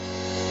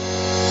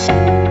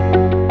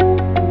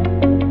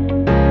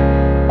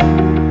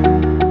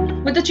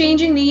the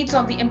changing needs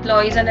of the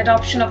employees and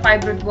adoption of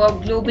hybrid work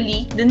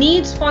globally, the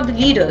needs for the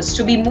leaders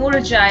to be more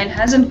agile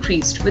has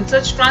increased. With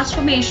such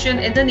transformation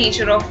in the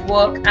nature of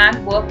work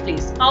and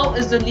workplace, how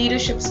is the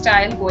leadership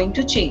style going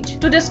to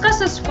change? To discuss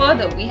this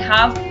further, we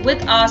have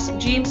with us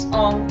James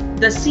Ong,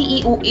 the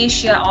CEO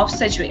Asia of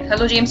Sedgwick.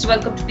 Hello, James.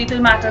 Welcome to People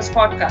Matters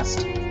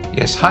podcast.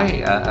 Yes,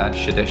 hi,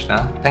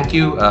 Shadeshna. Thank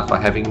you for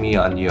having me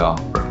on your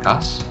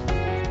broadcast.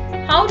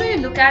 How do you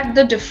look at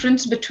the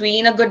difference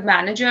between a good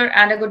manager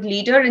and a good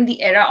leader in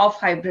the era of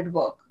hybrid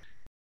work?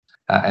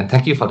 And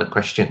thank you for the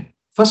question.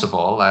 First of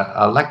all,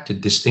 I'd like to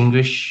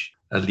distinguish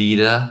a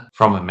leader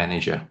from a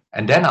manager.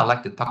 And then I'd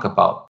like to talk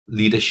about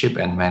leadership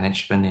and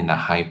management in a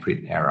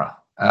hybrid era.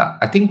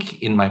 I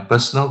think in my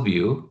personal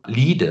view,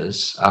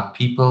 leaders are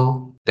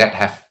people that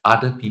have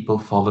other people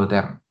follow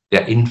them.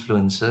 They're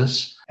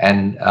influencers.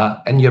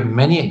 And you have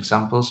many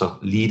examples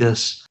of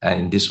leaders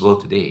in this world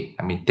today.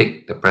 I mean,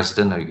 take the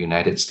president of the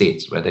United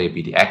States, whether it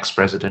be the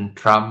ex-president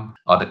Trump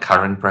or the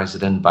current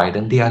president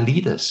Biden, they are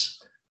leaders.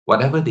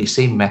 Whatever they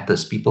say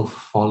matters. People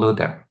follow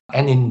them.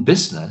 And in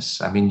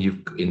business, I mean,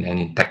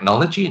 in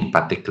technology in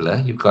particular,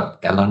 you've got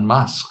Elon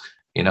Musk.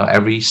 You know,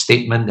 every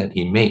statement that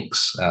he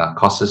makes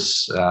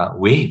causes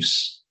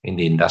waves in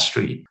the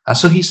industry.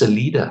 So he's a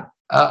leader.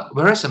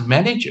 Whereas a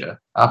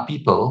manager are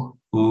people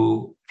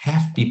who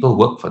have people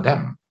work for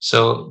them.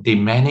 So they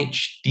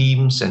manage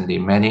teams and they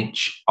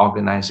manage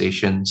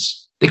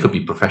organizations. They could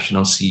be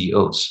professional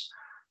CEOs.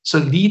 So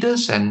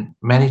leaders and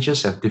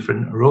managers have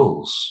different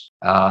roles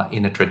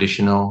in a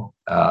traditional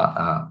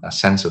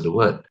sense of the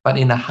word. But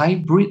in a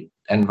hybrid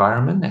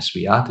environment, as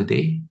we are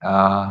today,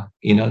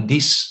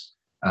 these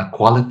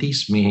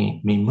qualities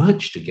may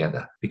merge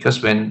together,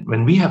 because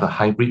when we have a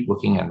hybrid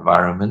working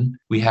environment,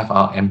 we have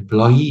our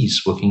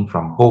employees working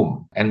from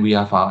home and we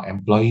have our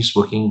employees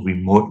working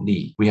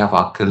remotely. We have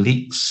our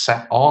colleagues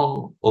set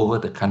all over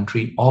the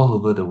country, all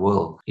over the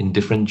world, in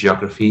different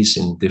geographies,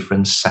 in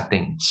different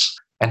settings.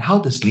 And how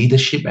does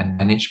leadership and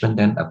management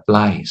then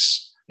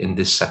applies in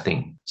this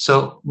setting?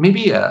 So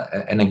maybe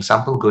an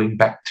example going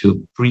back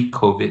to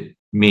pre-COVID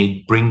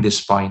may bring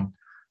this point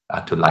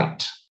to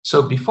light.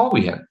 So before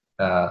we had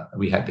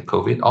the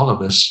COVID, all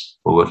of us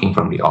were working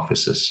from the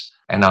offices,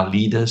 and our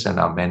leaders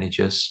and our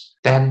managers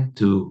tend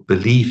to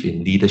believe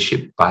in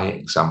leadership by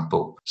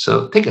example.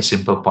 So take a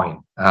simple point,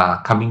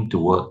 coming to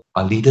work.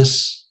 Our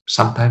leaders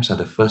sometimes are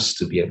the first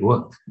to be at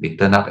work. They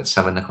turn up at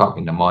 7 o'clock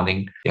in the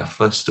morning. They are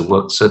first to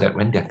work so that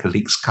when their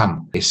colleagues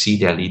come, they see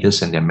their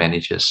leaders and their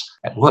managers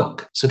at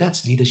work. So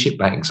that's leadership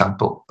by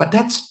example. But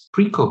that's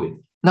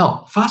pre-COVID.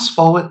 Now, fast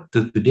forward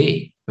to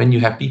today, when you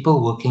have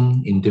people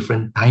working in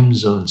different time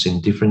zones,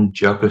 in different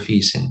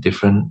geographies, in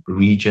different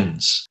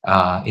regions,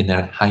 in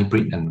a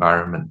hybrid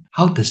environment.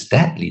 How does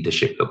that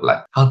leadership look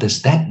like? How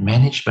does that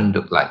management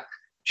look like?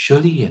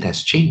 Surely it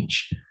has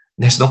changed.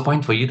 There's no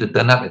point for you to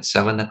turn up at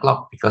 7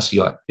 o'clock because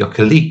your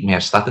colleague may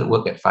have started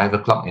work at 5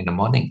 o'clock in the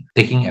morning,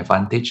 taking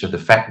advantage of the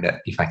fact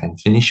that if I can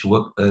finish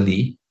work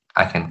early,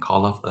 I can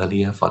call off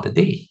earlier for the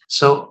day.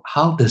 So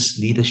how does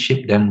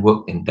leadership then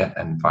work in that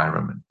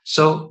environment?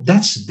 So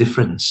that's the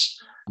difference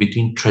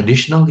between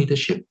traditional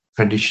leadership,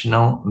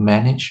 traditional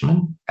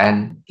management,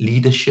 and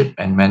leadership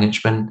and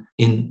management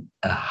in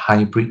a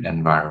hybrid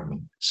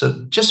environment.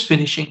 So just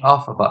finishing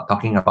off about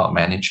talking about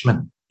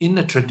management. In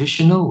the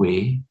traditional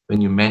way,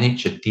 when you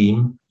manage a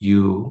team,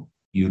 you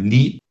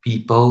lead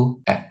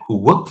people who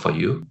work for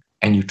you,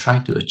 and you try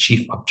to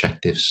achieve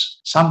objectives.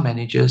 Some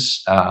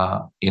managers,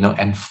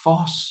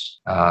 enforce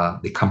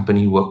the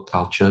company work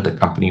culture, the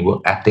company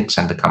work ethics,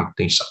 and the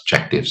company's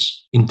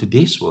objectives. In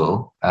today's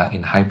world,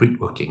 in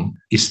hybrid working,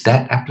 is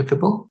that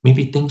applicable?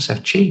 Maybe things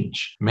have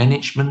changed.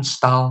 Management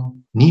style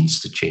needs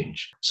to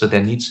change. So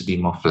there needs to be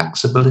more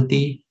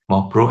flexibility,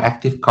 more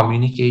proactive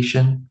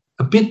communication,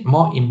 a bit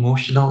more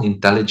emotional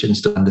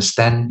intelligence to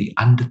understand the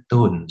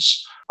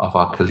undertones of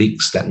our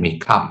colleagues that may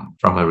come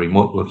from a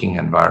remote working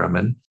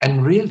environment,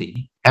 and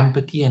really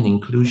empathy and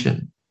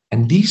inclusion.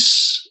 And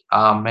these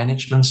are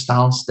management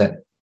styles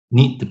that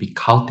need to be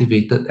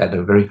cultivated at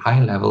a very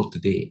high level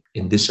today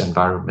in this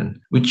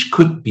environment, which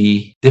could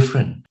be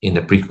different in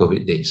the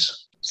pre-COVID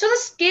days. So the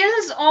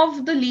skills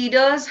of the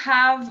leaders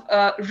have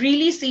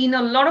really seen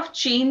a lot of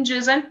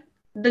changes, and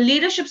the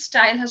leadership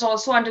style has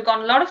also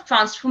undergone a lot of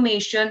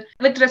transformation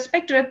with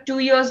respect to a 2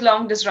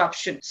 years-long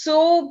disruption.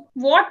 So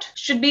what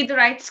should be the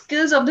right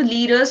skills of the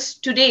leaders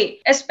today,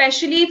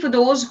 especially for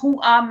those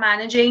who are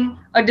managing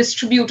a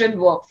distributed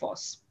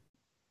workforce?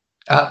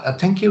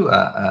 Thank you,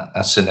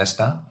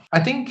 Sunesta. I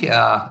think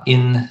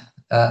in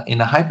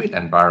a hybrid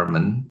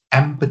environment,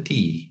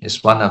 empathy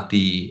is one of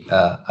the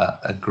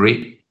a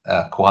great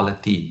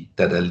quality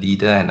that a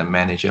leader and a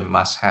manager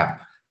must have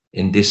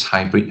in this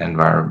hybrid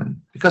environment,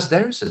 because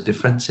there is a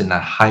difference in a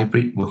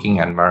hybrid working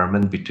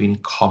environment between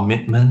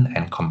commitment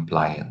and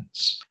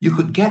compliance. You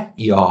could get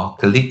your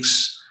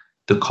colleagues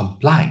to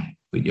comply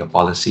with your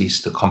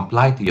policies, to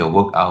comply to your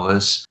work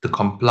hours, to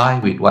comply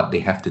with what they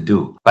have to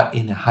do. But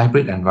in a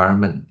hybrid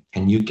environment,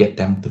 can you get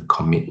them to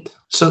commit?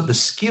 So the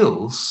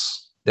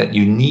skills that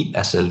you need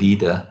as a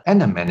leader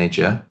and a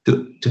manager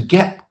to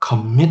get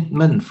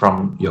commitment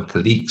from your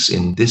colleagues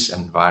in this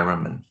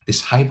environment,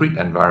 this hybrid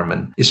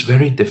environment, is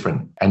very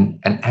different. And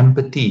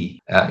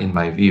empathy, in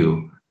my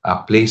view,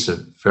 plays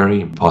a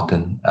very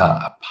important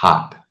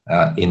part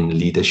in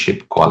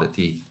leadership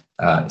quality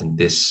in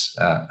this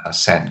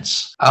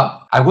sense.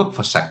 I work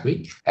for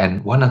SACWIC,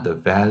 and one of the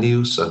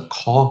values,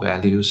 core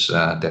values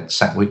that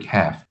SACWIC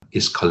have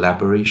is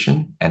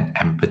collaboration and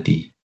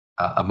empathy.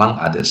 Among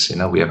others,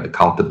 we have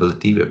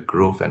accountability, we have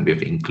growth, and we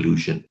have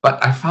inclusion.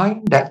 But I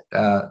find that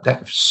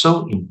that's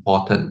so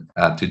important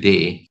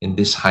today in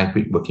this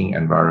hybrid working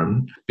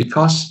environment,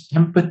 because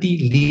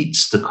empathy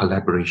leads to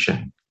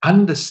collaboration.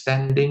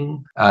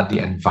 Understanding the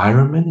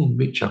environment in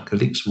which our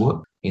colleagues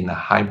work in a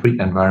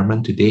hybrid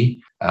environment today,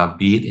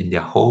 be it in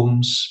their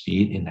homes,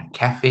 be it in a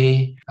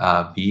cafe,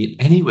 be it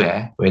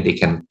anywhere where they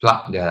can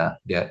plug their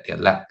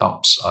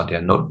laptops or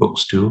their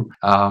notebooks to,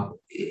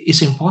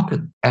 is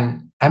important.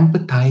 And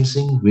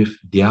empathizing with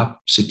their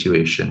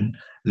situation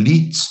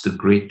leads to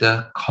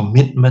greater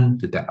commitment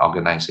to that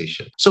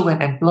organization. So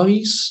when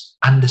employees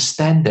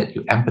understand that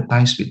you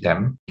empathize with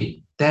them,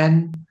 they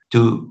tend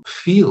to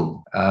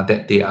feel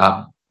that they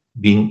are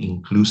being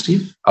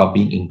inclusive or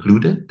being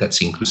included.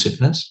 That's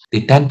inclusiveness.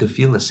 They tend to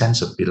feel a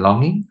sense of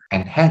belonging,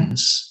 and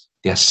hence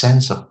their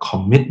sense of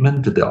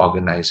commitment to the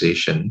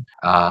organization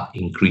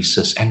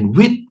increases. And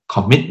with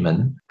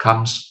commitment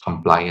comes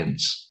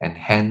compliance, and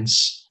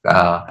hence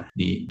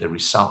the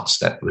results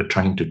that we're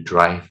trying to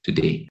drive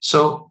today.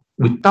 So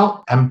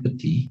without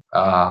empathy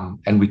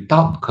and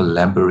without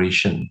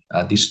collaboration,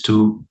 these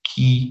two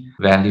key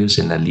values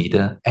in a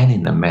leader and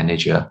in a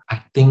manager,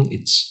 I think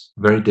it's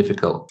very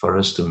difficult for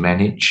us to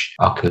manage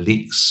our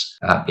colleagues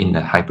in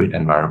a hybrid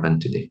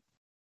environment today.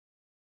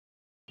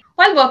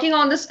 While working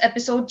on this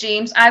episode,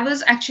 James, I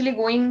was actually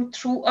going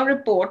through a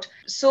report.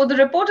 So the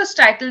report is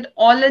titled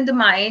All in the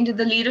Mind,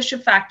 the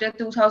Leadership Factor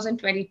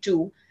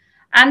 2022.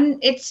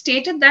 And it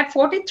stated that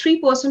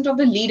 43% of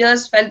the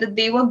leaders felt that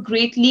they were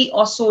greatly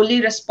or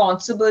solely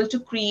responsible to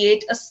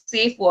create a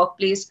safe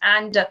workplace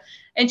and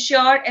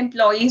ensure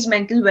employees'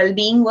 mental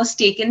well-being was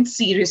taken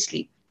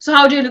seriously. So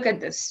how do you look at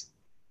this?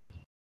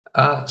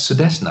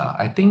 Sudeshna,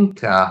 I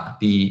think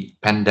the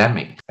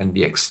pandemic and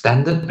the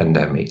extended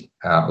pandemic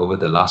over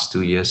the last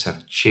 2 years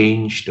have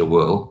changed the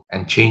world,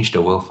 and changed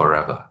the world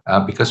forever,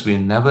 because we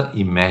never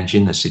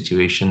imagined a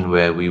situation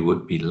where we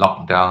would be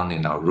locked down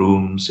in our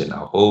rooms, in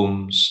our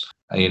homes,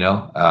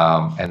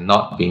 and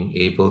not being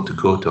able to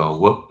go to our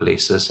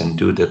workplaces and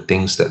do the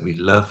things that we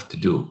love to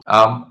do.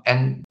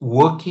 And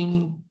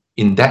working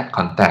in that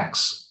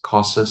context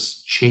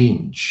causes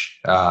change,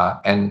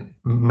 and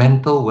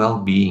mental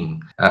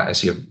well-being,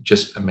 as you've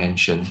just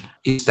mentioned,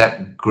 is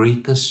that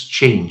greatest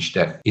change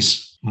that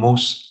is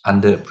most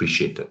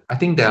underappreciated. I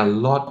think there are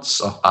lots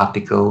of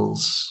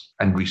articles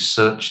and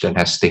research that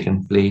has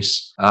taken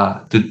place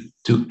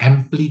to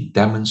amply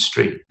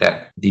demonstrate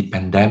that the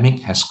pandemic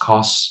has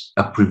caused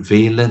a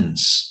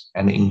prevalence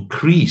and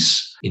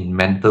increase in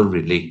mental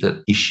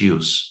related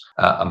issues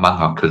among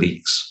our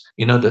colleagues.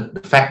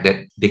 The fact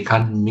that they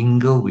can't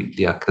mingle with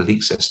their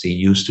colleagues as they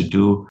used to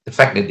do, the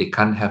fact that they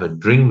can't have a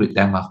drink with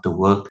them after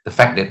work, the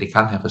fact that they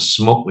can't have a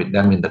smoke with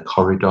them in the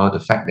corridor, the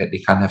fact that they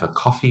can't have a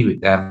coffee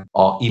with them,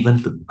 or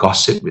even to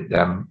gossip with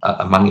them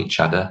among each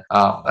other,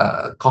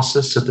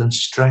 causes certain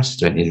stress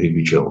to an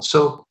individual.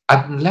 So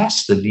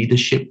unless the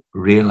leadership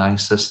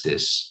realizes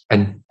this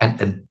and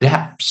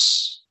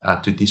adapts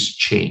to this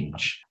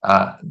change,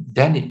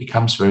 then it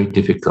becomes very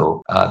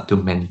difficult to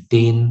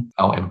maintain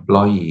our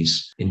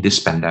employees in this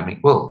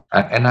pandemic world.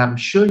 And I'm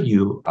sure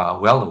you are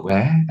well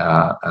aware,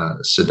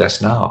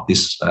 Sudeshna,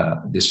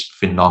 of this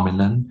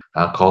phenomenon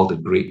called the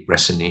Great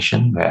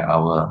Resignation, where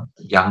our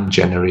young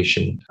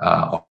generation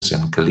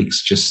and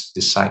colleagues just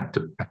decide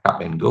to pack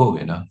up and go,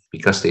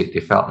 because they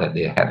felt that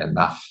they had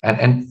enough.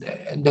 And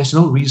there's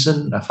no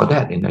reason for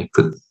that. It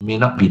may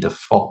not be the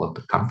fault of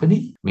the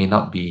company, may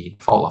not be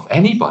the fault of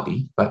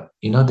anybody, but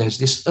there's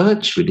this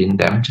urge within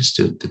them just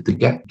to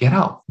get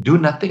out, do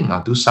nothing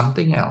or do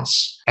something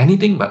else,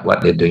 anything but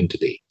what they're doing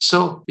today.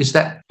 So is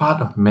that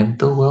part of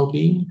mental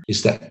well-being?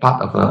 Is that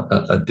part of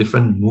a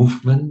different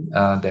movement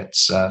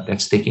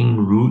that's taking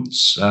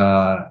roots,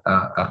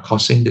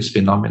 causing this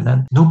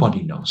phenomenon?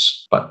 Nobody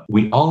knows. But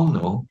we all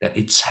know that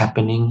it's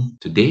happening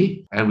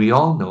today, and we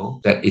all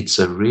know that it's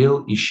a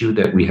real issue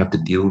that we have to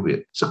deal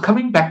with. So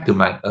coming back to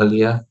my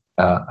earlier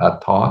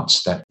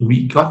thoughts, that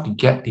we got to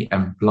get the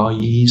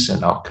employees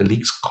and our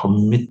colleagues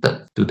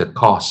committed to the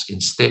cause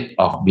instead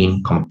of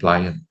being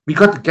compliant. We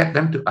got to get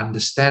them to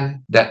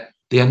understand that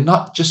they are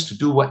not just to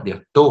do what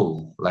they're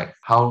told, like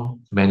how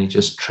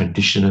managers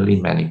traditionally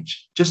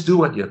manage. Just do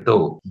what you're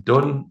told.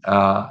 Don't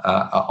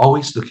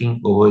always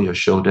looking over your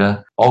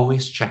shoulder,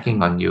 always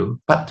checking on you.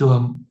 But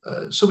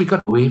so we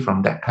got away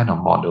from that kind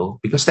of model,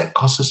 because that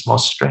causes more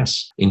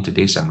stress in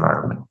today's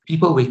environment.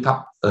 People wake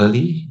up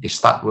early, they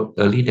start work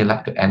early, they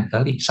like to end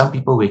early. Some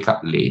people wake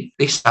up late,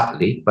 they start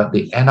late, but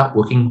they end up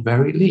working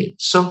very late.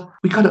 So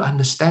we got to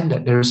understand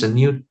that there is a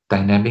new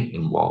dynamic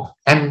involved.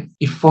 And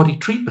if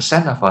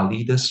 43% of our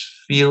leaders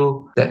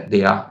feel that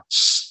they are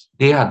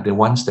the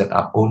ones that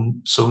are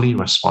solely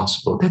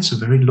responsible, that's a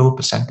very low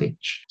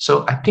percentage.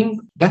 So I think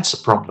that's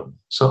a problem.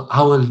 So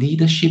our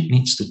leadership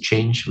needs to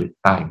change with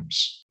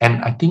times.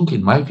 And I think,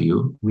 in my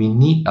view, we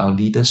need our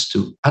leaders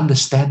to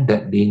understand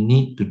that they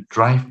need to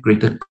drive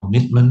greater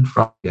commitment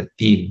from their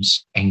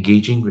teams,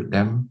 engaging with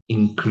them,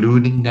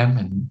 including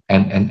them,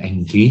 and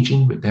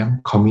engaging with them,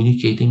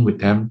 communicating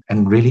with them,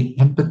 and really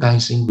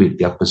empathizing with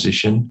their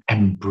position,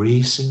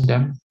 embracing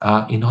them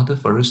in order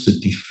for us to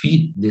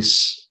defeat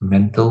this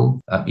mental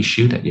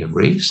issue that you have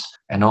raised,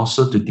 and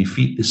also to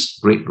defeat this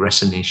great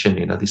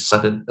resignation, this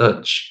sudden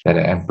urge that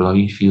an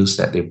employee feels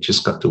that they've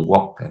just got to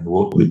walk and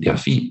work with their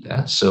feet.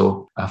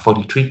 So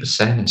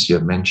 43%, as you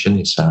have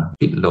mentioned, is a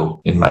bit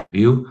low in my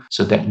view.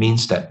 So that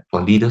means that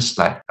for leaders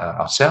like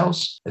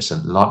ourselves, there's a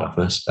lot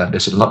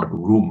of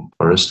room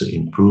for us to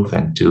improve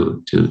and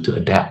to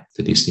adapt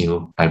to this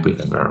new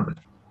hybrid environment.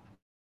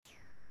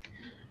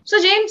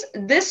 So James,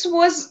 this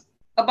was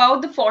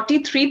about the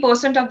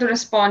 43% of the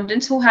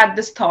respondents who had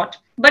this thought.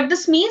 But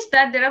this means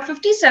that there are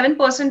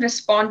 57%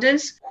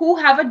 respondents who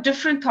have a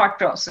different thought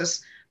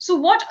process. So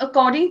what,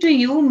 according to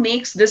you,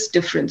 makes this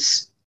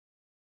difference?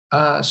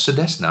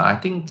 Sudeshna, I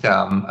think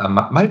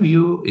my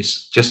view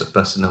is just a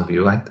personal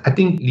view. I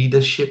think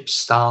leadership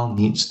style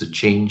needs to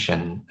change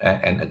and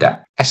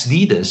adapt. As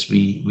leaders,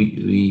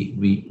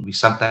 we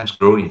sometimes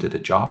grow into the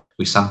job.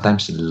 We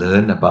sometimes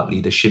learn about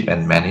leadership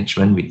and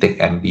management. We take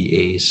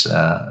MBAs,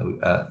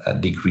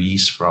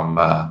 degrees from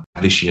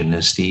English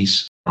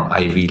universities, from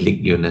Ivy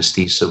League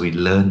universities. So we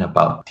learn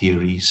about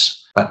theories.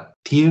 But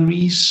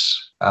theories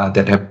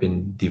that have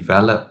been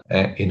developed,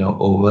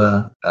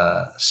 over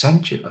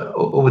centuries,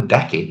 over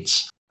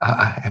decades,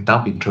 have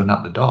now been thrown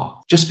out the door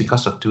just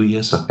because of 2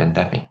 years of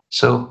pandemic.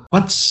 So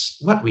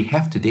what we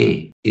have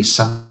today is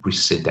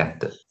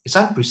unprecedented. It's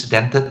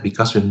unprecedented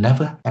because we've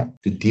never had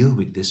to deal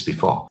with this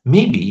before.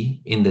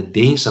 Maybe in the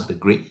days of the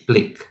Great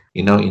Plague,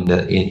 in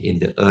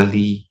the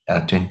early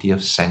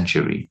 20th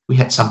century, we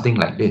had something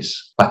like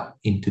this. But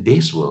in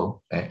today's world,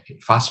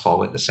 fast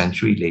forward a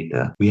century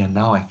later, we are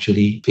now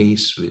actually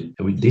faced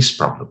with these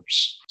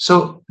problems.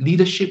 So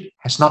leadership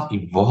has not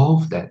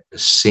evolved at the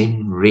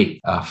same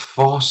rate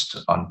forced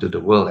onto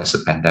the world as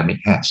the pandemic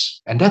has.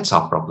 And that's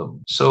our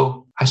problem.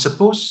 So I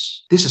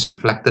suppose this is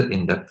reflected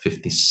in the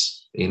 50s.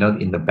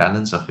 In the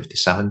balance of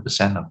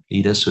 57% of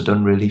leaders who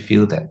don't really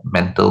feel that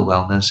mental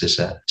wellness is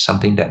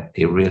something that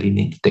they really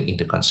need to take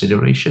into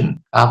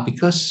consideration.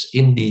 Because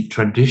in the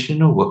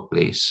traditional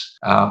workplace,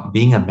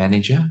 being a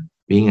manager,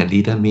 being a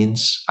leader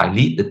means I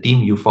lead the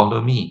team, you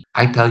follow me.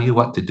 I tell you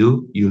what to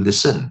do, you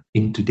listen.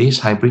 In today's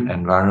hybrid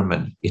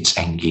environment, it's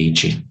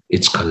engaging,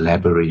 it's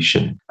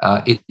collaboration,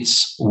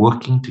 it's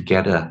working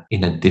together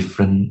in a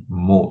different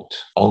mode,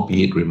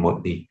 albeit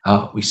remotely.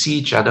 We see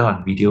each other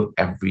on video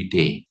every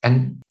day.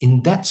 And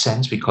in that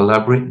sense, we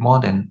collaborate more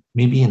than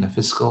maybe in a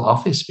physical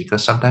office,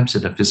 because sometimes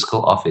in a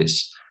physical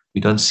office, we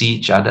don't see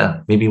each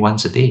other maybe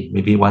once a day,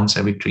 maybe once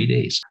every 3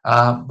 days.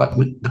 But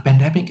the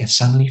pandemic has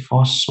suddenly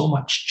forced so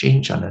much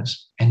change on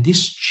us. And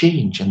this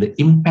change and the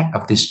impact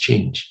of this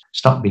change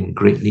has not been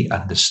greatly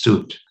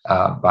understood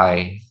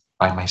by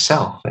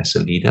myself as a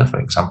leader, for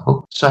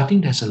example. So I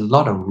think there's a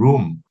lot of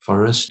room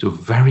for us to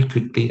very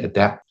quickly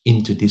adapt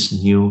into this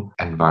new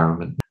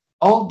environment.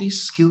 All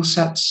these skill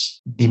sets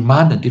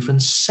demand a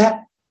different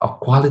set of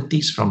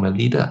qualities from a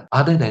leader,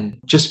 other than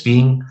just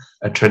being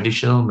a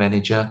traditional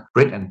manager,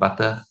 bread and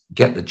butter,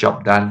 get the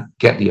job done,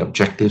 get the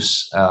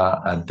objectives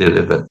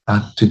delivered.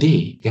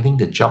 Today, getting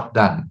the job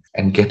done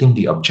and getting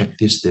the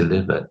objectives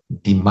delivered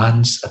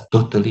demands a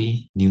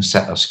totally new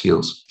set of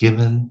skills,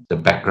 given the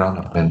background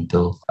of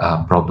mental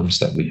problems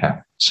that we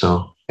have.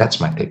 So that's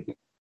my take.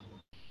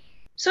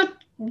 So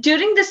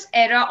during this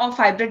era of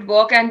hybrid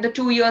work and the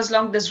 2 years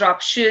long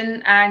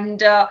disruption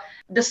and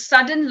the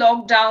sudden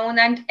lockdown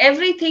and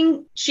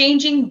everything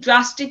changing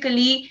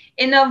drastically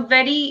in a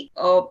very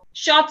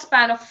short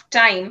span of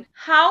time,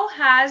 how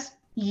has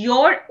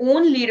your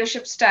own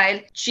leadership style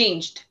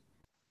changed?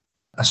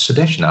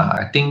 Sudeshna,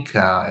 I think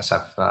as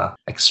I've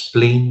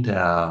explained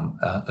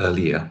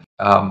earlier,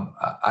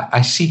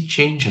 I see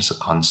change as a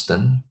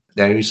constant.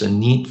 There is a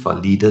need for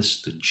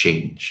leaders to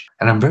change.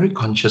 And I'm very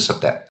conscious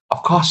of that.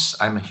 Of course,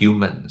 I'm a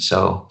human.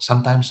 So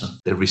sometimes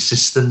the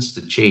resistance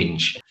to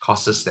change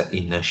causes that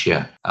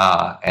inertia.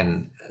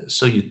 And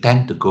so you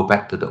tend to go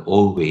back to the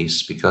old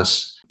ways,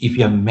 because if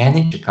you have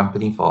managed a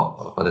company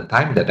for the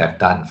time that I've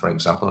done, for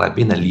example, I've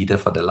been a leader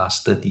for the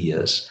last 30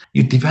 years,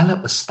 you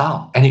develop a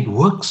style and it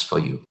works for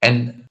you.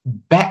 And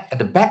at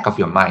the back of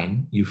your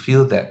mind, you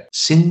feel that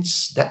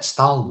since that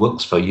style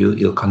works for you,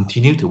 it'll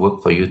continue to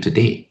work for you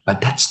today.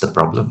 But that's the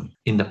problem.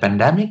 In the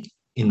pandemic,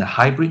 in a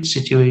hybrid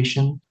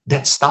situation,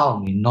 that style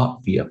may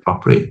not be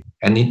appropriate.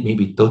 and it may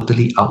be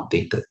totally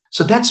outdated.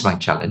 So that's my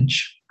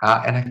challenge.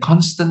 And I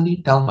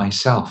constantly tell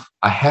myself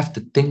I have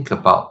to think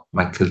about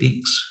my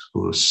colleagues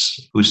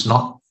who's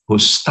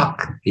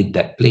stuck in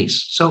that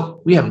place.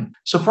 So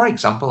for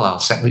example, our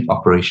Segwit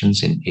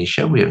operations in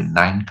Asia, we have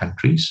 9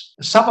 countries.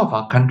 Some of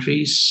our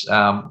countries,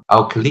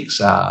 our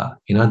colleagues are,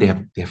 they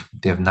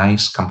have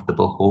nice,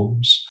 comfortable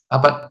homes.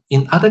 But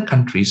in other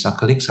countries, our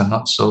colleagues are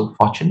not so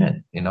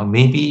fortunate.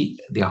 Maybe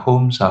their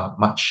homes are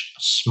much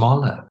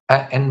smaller.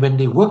 And when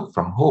they work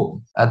from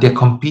home, they're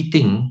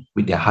competing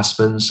with their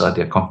husbands, or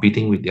they're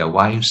competing with their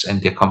wives,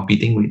 and they're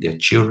competing with their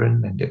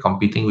children, and they're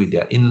competing with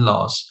their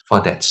in-laws for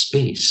that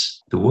space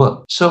to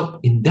work. So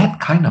in that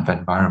kind of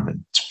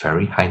environment, it's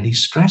very highly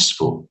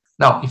stressful.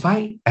 Now, if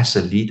I, as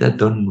a leader,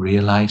 don't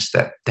realize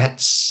that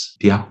that's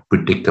their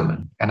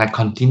predicament, and I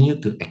continue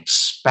to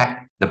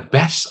expect the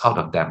best out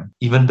of them,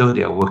 even though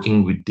they are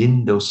working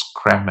within those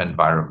cramped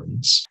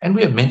environments, and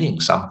we have many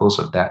examples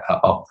of that,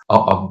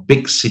 of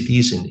big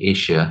cities in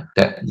Asia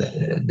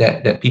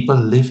that people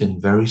live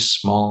in very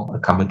small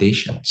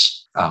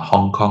accommodations.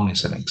 Hong Kong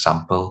is an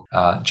example.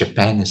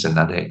 Japan is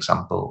another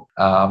example.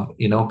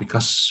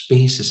 Because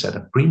space is at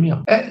a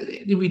premium.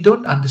 We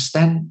don't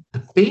understand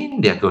the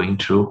pain they're going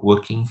through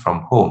working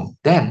from home.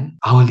 Then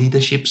our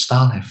leadership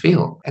style has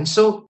failed. And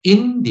so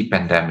in the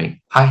pandemic,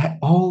 I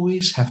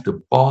always have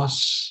to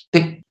pause,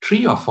 take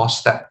 3 or 4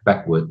 steps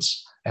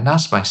backwards, and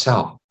ask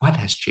myself, what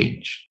has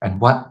changed? And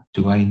what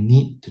do I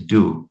need to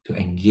do to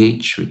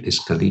engage with these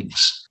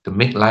colleagues to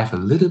make life a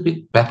little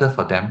bit better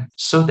for them,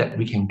 so that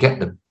we can get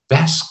the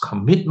best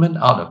commitment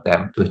out of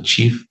them to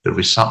achieve the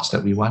results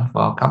that we want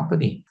for our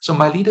company. So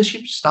my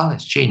leadership style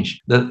has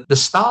changed. The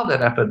style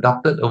that I've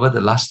adopted over the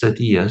last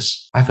 30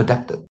 years, I've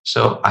adapted.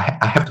 So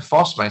I have to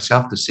force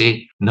myself to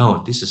say,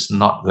 no, this is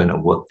not going to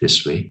work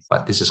this way,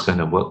 but this is going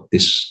to work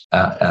this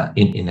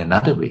in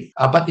another way.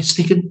 But it's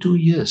taken 2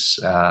 years,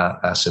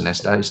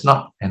 Sunesta. It's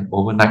not an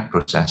overnight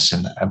process.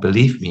 And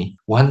believe me,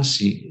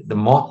 the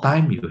more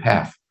time you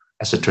have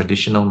as a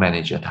traditional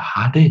manager, the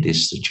harder it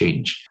is to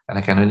change. And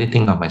I can only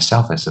think of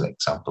myself as an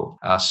example.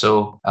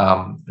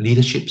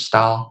 Leadership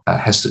style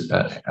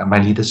my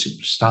leadership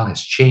style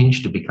has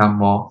changed to become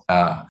more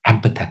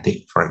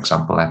empathetic, for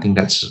example. I think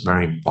that's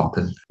very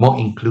important. More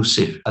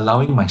inclusive,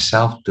 allowing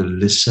myself to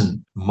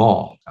listen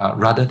more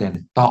rather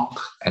than talk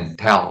and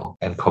tell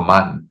and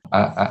command.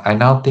 I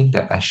now think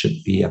that I should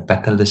be a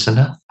better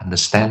listener,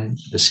 understand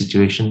the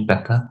situation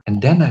better,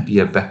 and then I'd be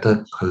a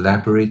better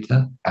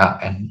collaborator,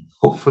 and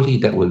hopefully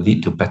that will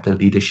lead to better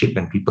leadership,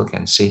 and people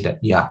can say that,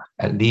 yeah,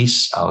 at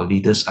least our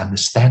leaders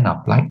understand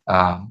our plight.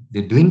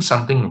 They're doing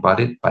something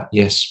about it, but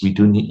yes, we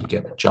do need to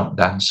get the job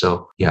done.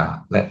 So yeah,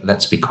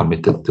 let's be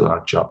committed to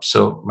our job.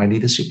 So my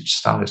leadership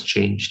style has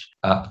changed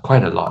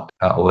quite a lot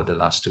over the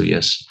last 2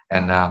 years.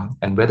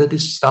 And whether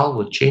this style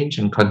will change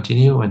and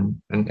continue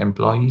when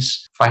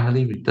employees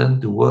finally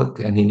return to work.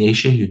 And in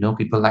Asia,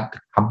 people like to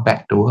come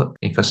back to work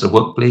because the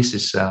workplace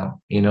is, a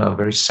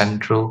very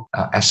central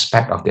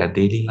aspect of their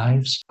daily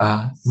lives.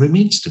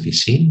 Remains to be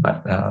seen,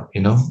 but,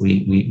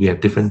 we have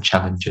different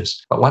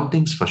challenges. But one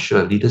thing's for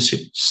sure,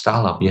 leadership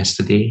style of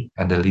yesterday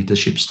and the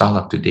leadership style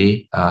of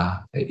today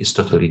is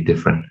totally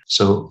different.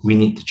 So we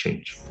need to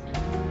change.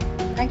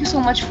 Thank you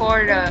so much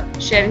for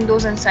sharing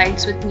those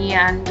insights with me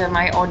and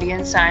my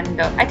audience.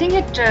 And I think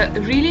it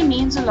really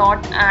means a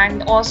lot.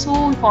 And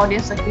also, the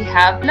audience that we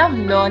have love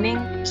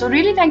learning. So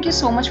really, thank you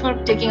so much for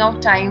taking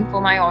out time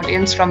for my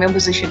audience from your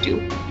busy schedule.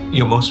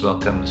 You're most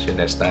welcome,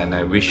 Sunesta. And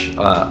I wish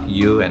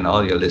you and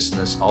all your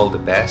listeners all the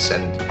best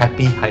and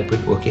happy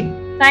hybrid working.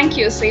 Thank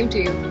you. Same to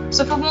you.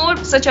 So for more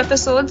such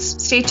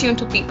episodes, stay tuned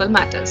to People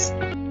Matters.